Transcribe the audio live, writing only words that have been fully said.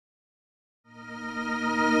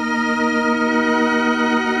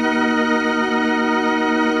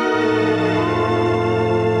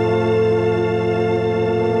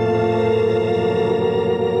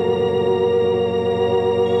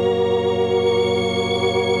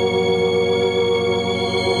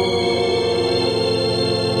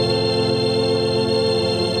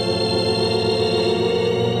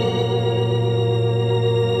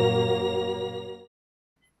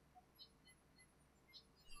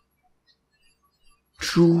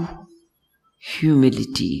true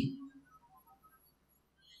humility.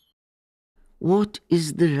 What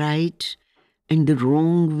is the right and the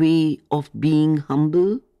wrong way of being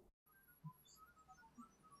humble?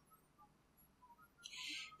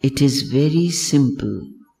 It is very simple.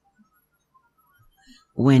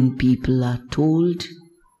 When people are told,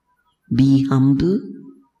 be humble,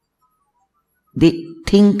 they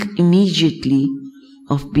think immediately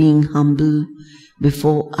of being humble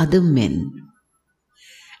before other men.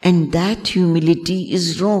 And that humility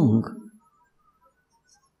is wrong.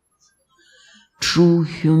 True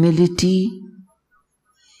humility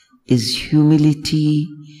is humility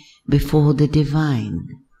before the divine.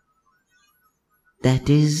 That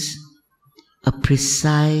is a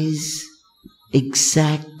precise,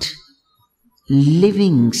 exact,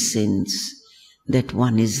 living sense that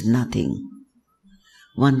one is nothing.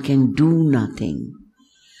 One can do nothing,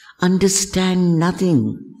 understand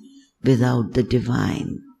nothing without the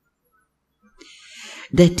divine.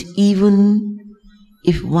 That even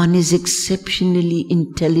if one is exceptionally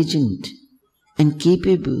intelligent and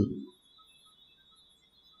capable,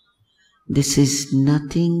 this is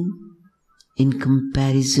nothing in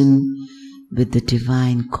comparison with the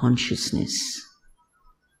divine consciousness.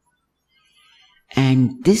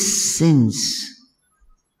 And this sense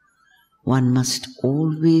one must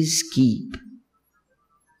always keep,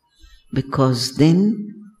 because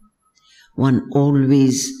then one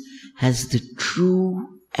always has the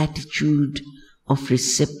true attitude of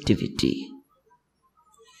receptivity,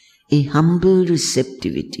 a humble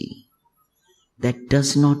receptivity that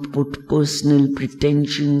does not put personal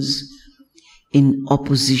pretensions in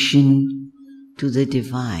opposition to the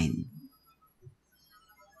divine.